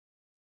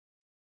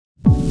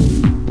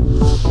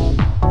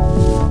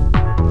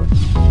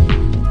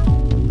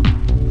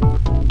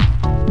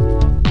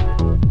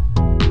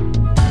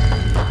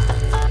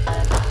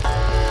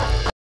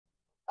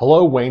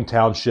Hello, Wayne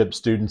Township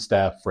student,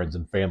 staff, friends,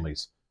 and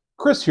families.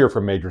 Chris here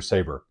from Major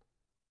Saver.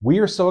 We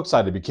are so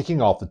excited to be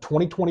kicking off the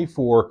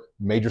 2024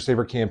 Major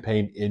Saver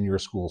campaign in your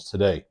schools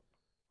today.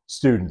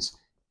 Students,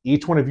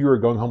 each one of you are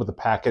going home with a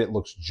packet. It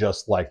looks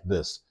just like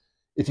this.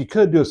 If you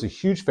could do us a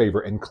huge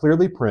favor and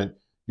clearly print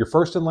your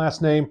first and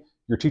last name,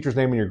 your teacher's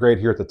name, and your grade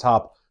here at the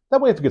top.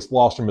 That way, if it gets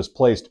lost or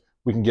misplaced,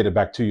 we can get it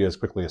back to you as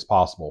quickly as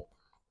possible.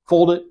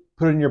 Fold it,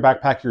 put it in your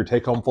backpack, your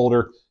take-home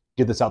folder.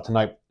 Get this out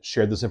tonight.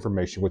 Share this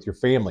information with your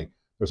family.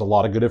 There's a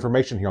lot of good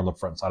information here on the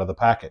front side of the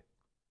packet.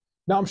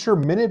 Now, I'm sure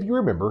many of you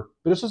remember,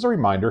 but just as a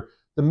reminder,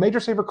 the Major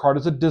Saver card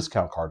is a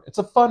discount card. It's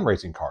a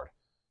fundraising card.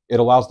 It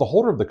allows the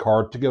holder of the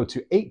card to go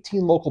to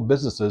 18 local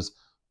businesses,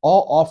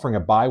 all offering a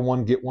buy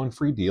one, get one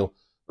free deal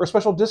or a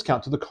special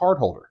discount to the card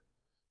holder.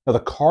 Now, the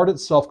card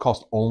itself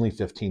costs only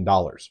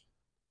 $15.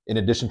 In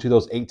addition to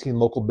those 18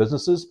 local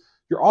businesses,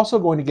 you're also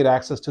going to get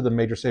access to the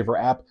Major Saver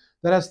app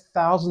that has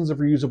thousands of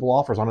reusable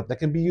offers on it that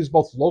can be used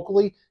both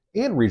locally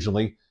and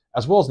regionally,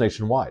 as well as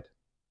nationwide.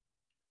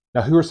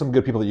 Now, who are some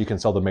good people that you can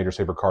sell the Major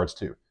Saver cards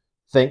to?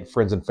 Think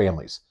friends and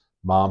families,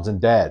 moms and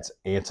dads,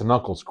 aunts and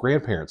uncles,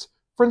 grandparents,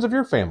 friends of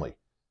your family.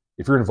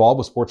 If you're involved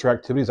with sports or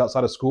activities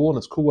outside of school and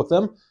it's cool with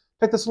them,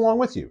 take this along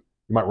with you.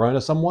 You might run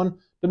into someone,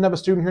 doesn't have a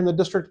student here in the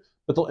district,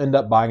 but they'll end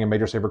up buying a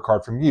Major Saver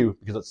card from you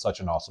because it's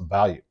such an awesome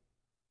value.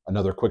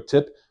 Another quick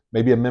tip,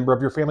 maybe a member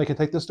of your family can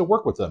take this to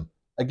work with them.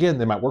 Again,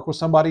 they might work with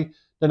somebody,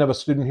 doesn't have a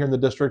student here in the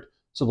district,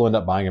 so they'll end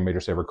up buying a Major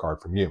Saver card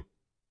from you.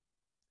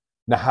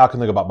 Now, how can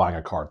they go about buying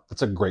a card?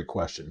 That's a great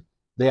question.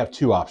 They have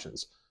two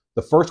options.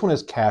 The first one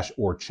is cash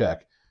or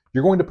check.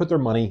 You're going to put their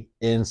money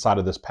inside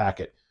of this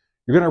packet.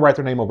 You're going to write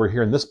their name over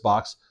here in this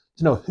box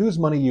to know whose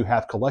money you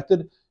have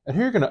collected and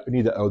who you're going to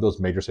need to owe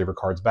those Major Saver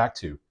cards back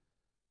to.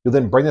 You'll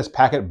then bring this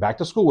packet back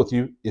to school with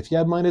you if you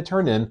have money to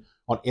turn in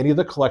on any of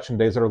the collection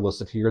days that are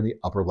listed here in the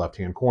upper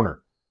left-hand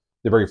corner.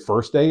 The very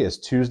first day is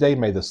Tuesday,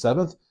 May the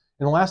 7th,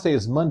 and the last day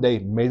is Monday,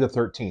 May the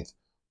 13th.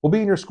 We'll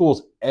be in your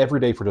schools every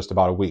day for just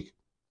about a week.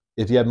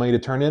 If you have money to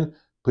turn in,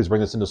 please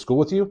bring this into school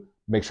with you.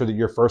 Make sure that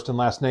your first and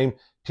last name,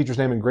 teacher's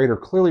name, and grade are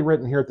clearly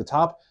written here at the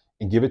top,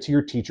 and give it to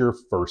your teacher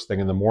first thing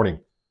in the morning.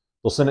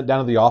 They'll send it down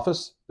to the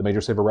office. The Major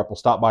Saver rep will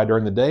stop by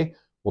during the day.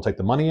 We'll take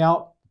the money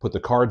out, put the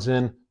cards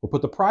in, we'll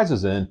put the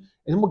prizes in, and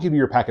then we'll give you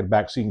your packet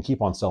back so you can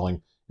keep on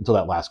selling until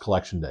that last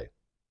collection day.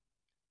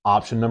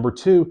 Option number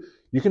two,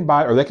 you can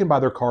buy, or they can buy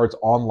their cards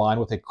online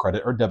with a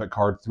credit or debit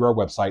card through our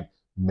website,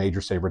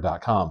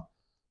 majorsaver.com.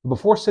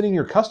 Before sending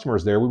your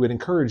customers there, we would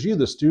encourage you,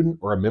 the student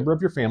or a member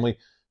of your family,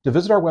 to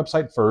visit our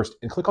website first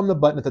and click on the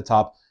button at the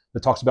top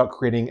that talks about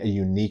creating a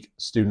unique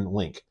student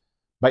link.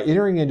 By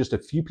entering in just a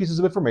few pieces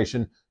of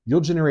information, you'll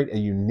generate a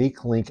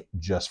unique link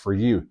just for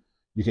you.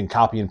 You can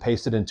copy and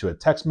paste it into a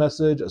text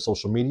message, a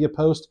social media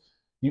post.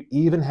 You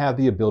even have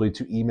the ability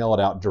to email it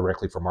out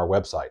directly from our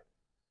website.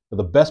 Now,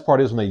 the best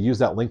part is when they use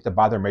that link to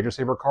buy their Major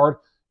Saver card,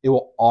 it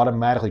will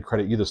automatically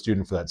credit you, the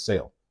student, for that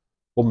sale.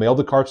 We'll mail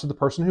the cards to the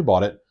person who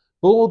bought it,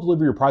 but we'll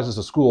deliver your prizes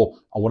to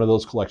school on one of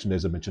those collection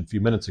days I mentioned a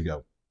few minutes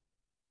ago.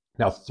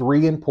 Now,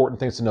 three important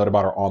things to note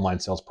about our online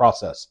sales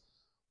process.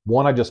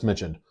 One, I just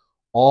mentioned,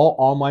 all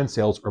online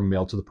sales are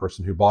mailed to the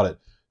person who bought it.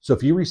 So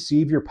if you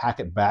receive your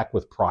packet back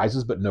with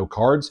prizes but no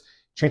cards,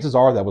 chances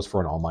are that was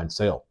for an online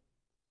sale.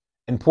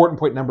 Important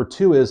point number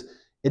two is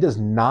it does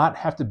not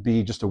have to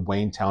be just a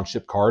Wayne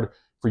Township card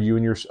for you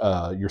and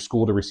your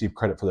school to receive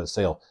credit for that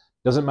sale.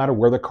 Doesn't matter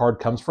where the card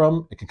comes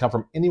from. It can come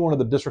from any one of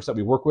the districts that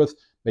we work with,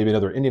 maybe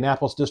another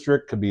Indianapolis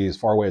district, could be as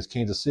far away as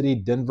Kansas City,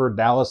 Denver,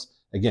 Dallas.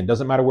 Again,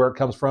 doesn't matter where it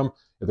comes from.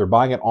 If they're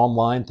buying it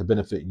online to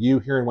benefit you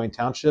here in Wayne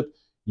Township,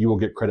 you will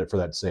get credit for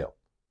that sale.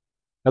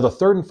 Now, the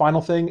third and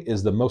final thing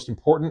is the most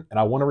important, and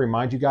I want to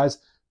remind you guys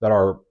that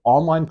our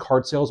online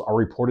card sales are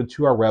reported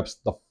to our reps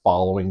the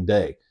following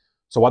day.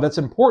 So why that's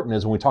important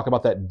is when we talk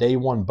about that day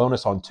one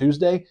bonus on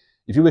Tuesday,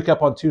 if you wake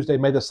up on Tuesday,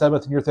 May the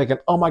 7th, and you're thinking,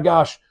 oh my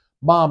gosh,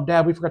 Mom,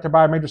 Dad, we forgot to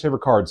buy our Major Saver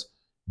cards.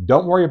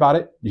 Don't worry about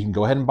it. You can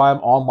go ahead and buy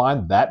them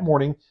online that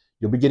morning.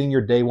 You'll be getting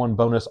your day one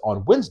bonus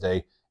on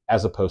Wednesday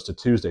as opposed to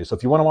Tuesday. So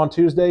if you want them on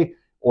Tuesday,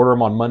 order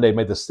them on Monday,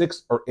 May the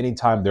 6th, or any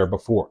time there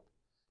before.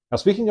 Now,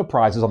 speaking of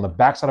prizes, on the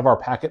back side of our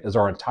packet is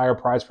our entire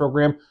prize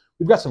program.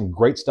 We've got some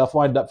great stuff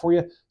lined up for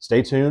you.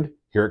 Stay tuned.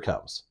 Here it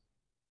comes.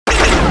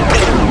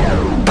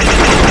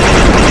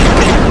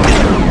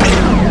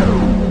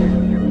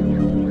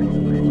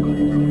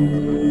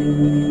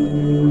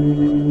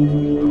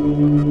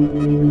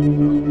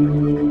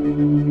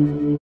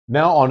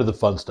 Now on to the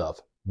fun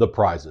stuff, the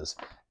prizes.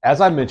 As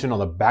I mentioned, on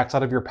the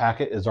backside of your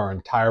packet is our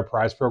entire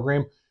prize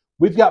program.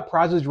 We've got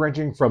prizes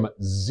ranging from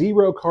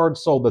 0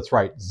 cards sold, that's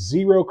right,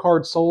 0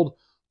 cards sold,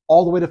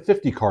 all the way to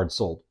 50 cards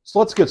sold. So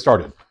let's get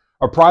started.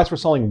 Our prize for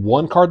selling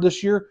 1 card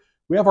this year,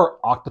 we have our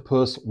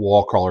octopus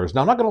wall crawlers.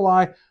 Now, I'm not gonna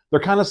lie, they're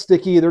kind of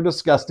sticky, they're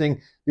disgusting.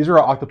 These are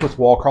our octopus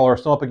wall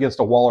crawlers. Throw up against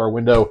a wall or a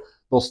window,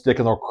 they'll stick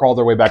and they'll crawl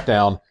their way back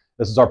down.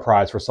 This is our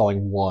prize for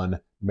selling 1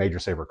 Major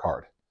Saver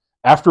card.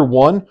 After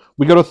 1,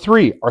 we go to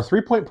 3. Our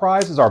 3-point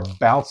prize is our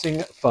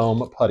bouncing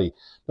foam putty.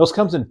 Those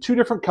comes in 2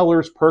 different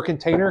colors per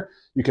container.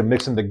 You can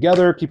mix them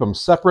together, keep them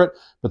separate,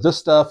 but this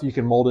stuff you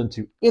can mold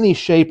into any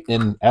shape,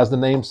 and as the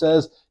name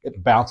says,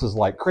 it bounces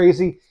like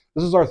crazy.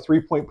 This is our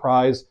 3-point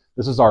prize.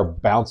 This is our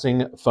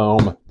bouncing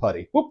foam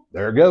putty. Whoop,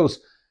 there it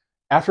goes.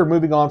 After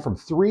moving on from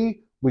 3,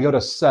 we go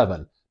to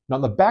 7. Now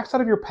on the back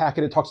side of your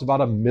packet, it talks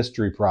about a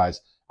mystery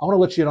prize. I want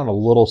to let you in on a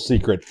little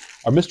secret.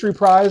 Our mystery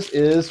prize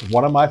is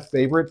one of my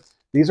favorite.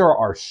 These are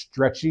our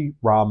stretchy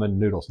ramen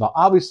noodles. Now,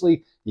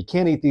 obviously, you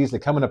can't eat these. They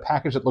come in a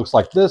package that looks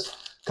like this.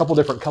 A couple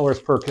different colors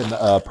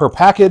per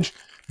package.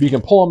 You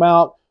can pull them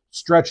out,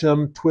 stretch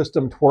them, twist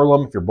them, twirl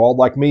them. If you're bald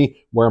like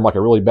me, wear them like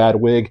a really bad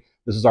wig.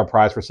 This is our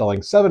prize for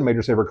selling 7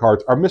 Major Saver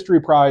cards. Our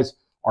mystery prize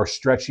are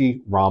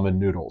stretchy ramen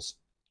noodles.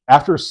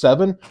 After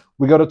 7,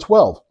 we go to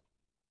 12.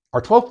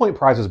 Our 12-point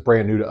prize is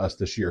brand new to us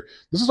this year.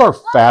 This is our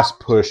fast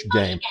push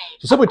game.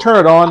 So simply turn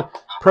it on,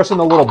 press in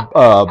the little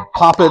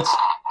poppets,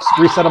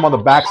 reset them on the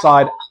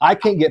backside. I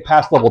can't get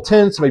past level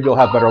 10, so maybe you'll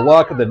have better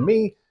luck than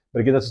me. But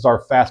again, this is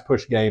our fast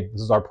push game.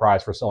 This is our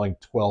prize for selling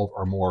 12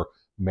 or more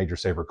Major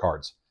Saver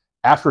cards.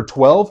 After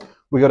 12,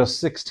 we go to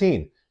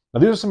 16. Now,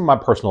 these are some of my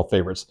personal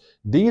favorites.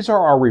 These are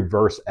our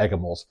reverse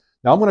Eggamals.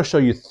 Now, I'm going to show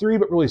you 3,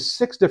 but really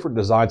 6 different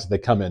designs that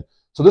they come in.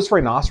 So this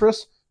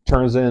rhinoceros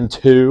turns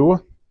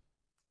into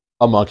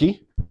a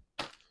monkey.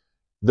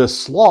 This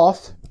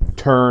sloth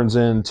turns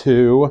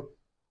into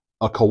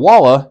a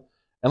koala.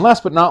 And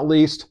last but not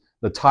least,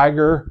 the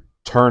tiger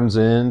turns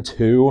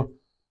into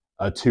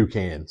a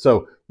toucan.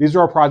 So these are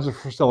our prizes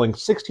for selling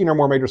 16 or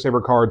more Major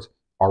Saver cards,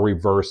 our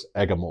reverse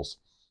Eggamals.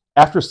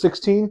 After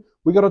 16,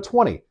 we go to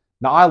 20.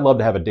 Now, I love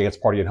to have a dance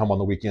party at home on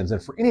the weekends,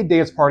 and for any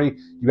dance party,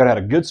 you got to have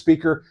a good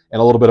speaker and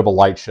a little bit of a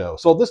light show.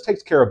 So this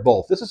takes care of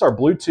both. This is our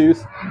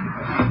Bluetooth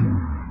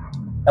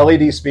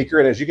LED speaker,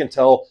 and as you can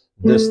tell,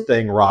 this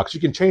thing rocks. You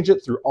can change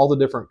it through all the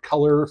different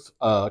colors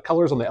on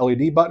the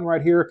LED button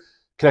right here.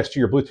 Connects to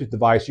your Bluetooth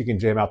device. You can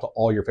jam out to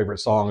all your favorite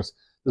songs.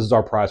 This is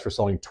our prize for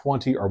selling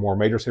 20 or more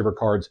Major Saver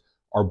cards,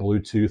 our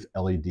Bluetooth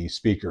LED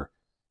speaker.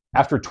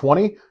 After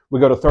 20, we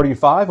go to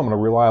 35. I'm going to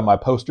rely on my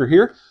poster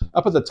here.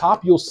 Up at the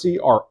top, you'll see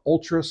our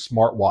Ultra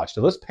smartwatch.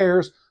 Now, this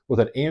pairs with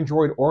an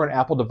Android or an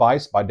Apple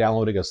device by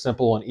downloading a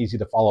simple and easy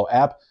to follow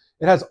app.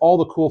 It has all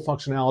the cool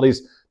functionalities.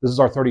 This is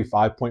our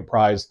 35-point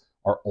prize,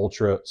 our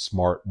Ultra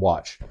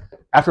smartwatch.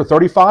 After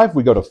 35,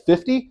 we go to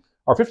 50.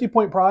 Our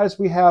 50-point prize,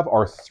 we have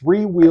our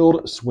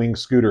 3-wheeled swing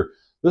scooter.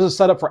 This is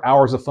set up for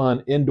hours of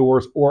fun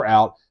indoors or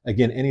out.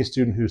 Again, any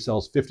student who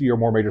sells 50 or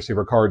more Major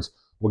Saver cards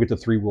will get the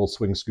 3-wheeled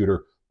swing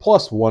scooter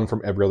plus 1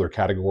 from every other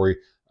category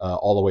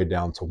all the way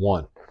down to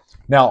 1.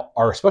 Now,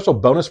 our special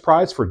bonus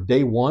prize for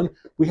day 1,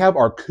 we have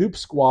our Coop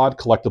Squad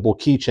collectible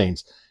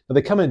keychains. Now,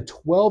 they come in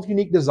 12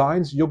 unique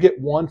designs. You'll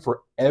get 1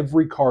 for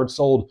every card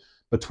sold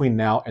between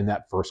now and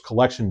that first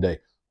collection day.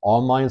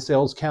 Online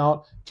sales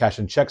count, cash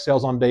and check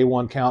sales on day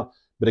 1 count,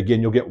 but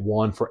again, you'll get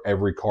 1 for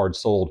every card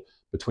sold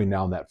between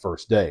now and that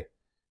first day.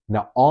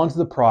 Now, on to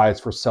the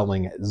prize for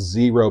selling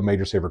 0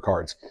 Major Saver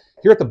cards.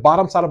 Here at the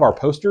bottom side of our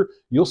poster,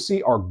 you'll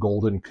see our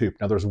Golden Coop.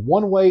 Now, there's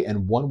one way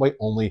and one way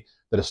only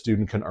that a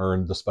student can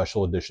earn the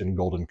special edition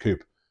Golden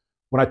Coop.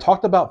 When I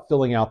talked about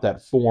filling out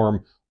that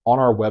form on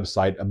our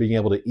website and being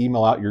able to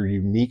email out your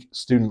unique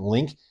student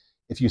link,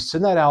 if you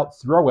send that out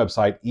through our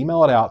website,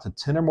 email it out to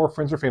 10 or more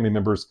friends or family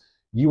members,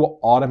 you will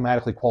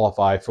automatically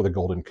qualify for the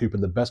Golden Coop.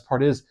 And the best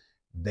part is,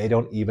 they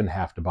don't even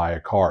have to buy a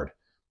card.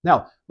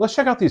 Now, let's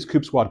check out these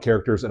Coop Squad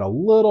characters in a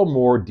little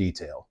more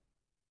detail.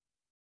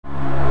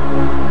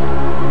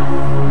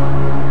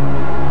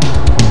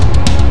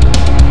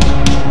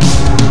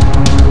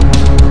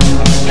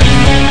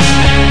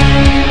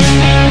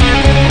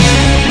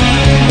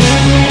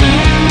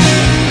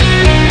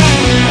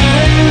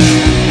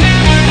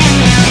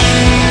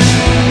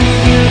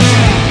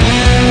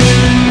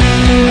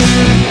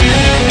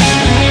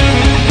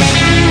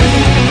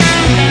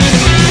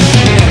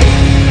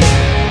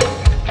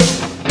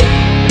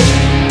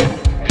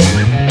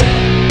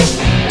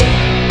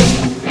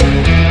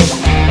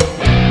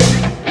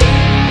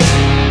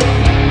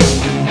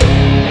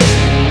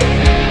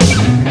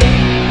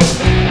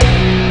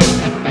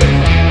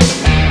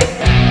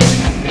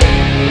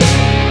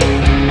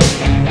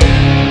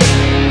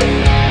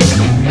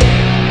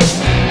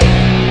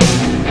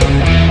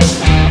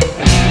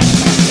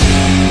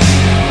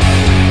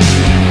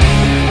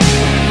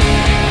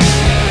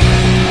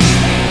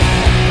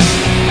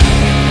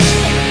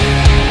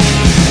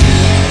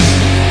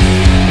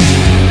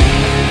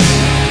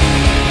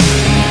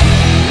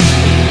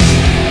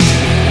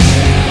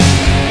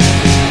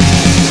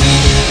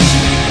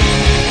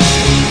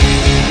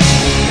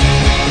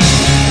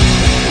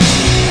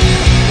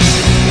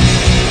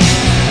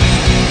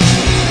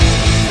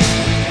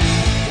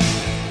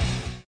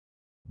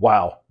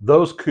 Wow,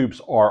 those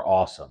Coops are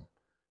awesome.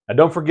 Now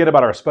don't forget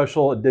about our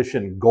special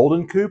edition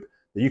Golden Coop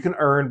that you can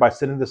earn by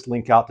sending this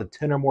link out to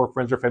 10 or more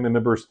friends or family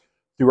members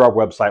through our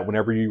website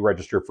whenever you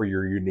register for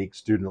your unique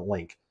student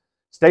link.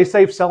 Stay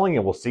safe selling,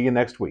 and we'll see you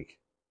next week.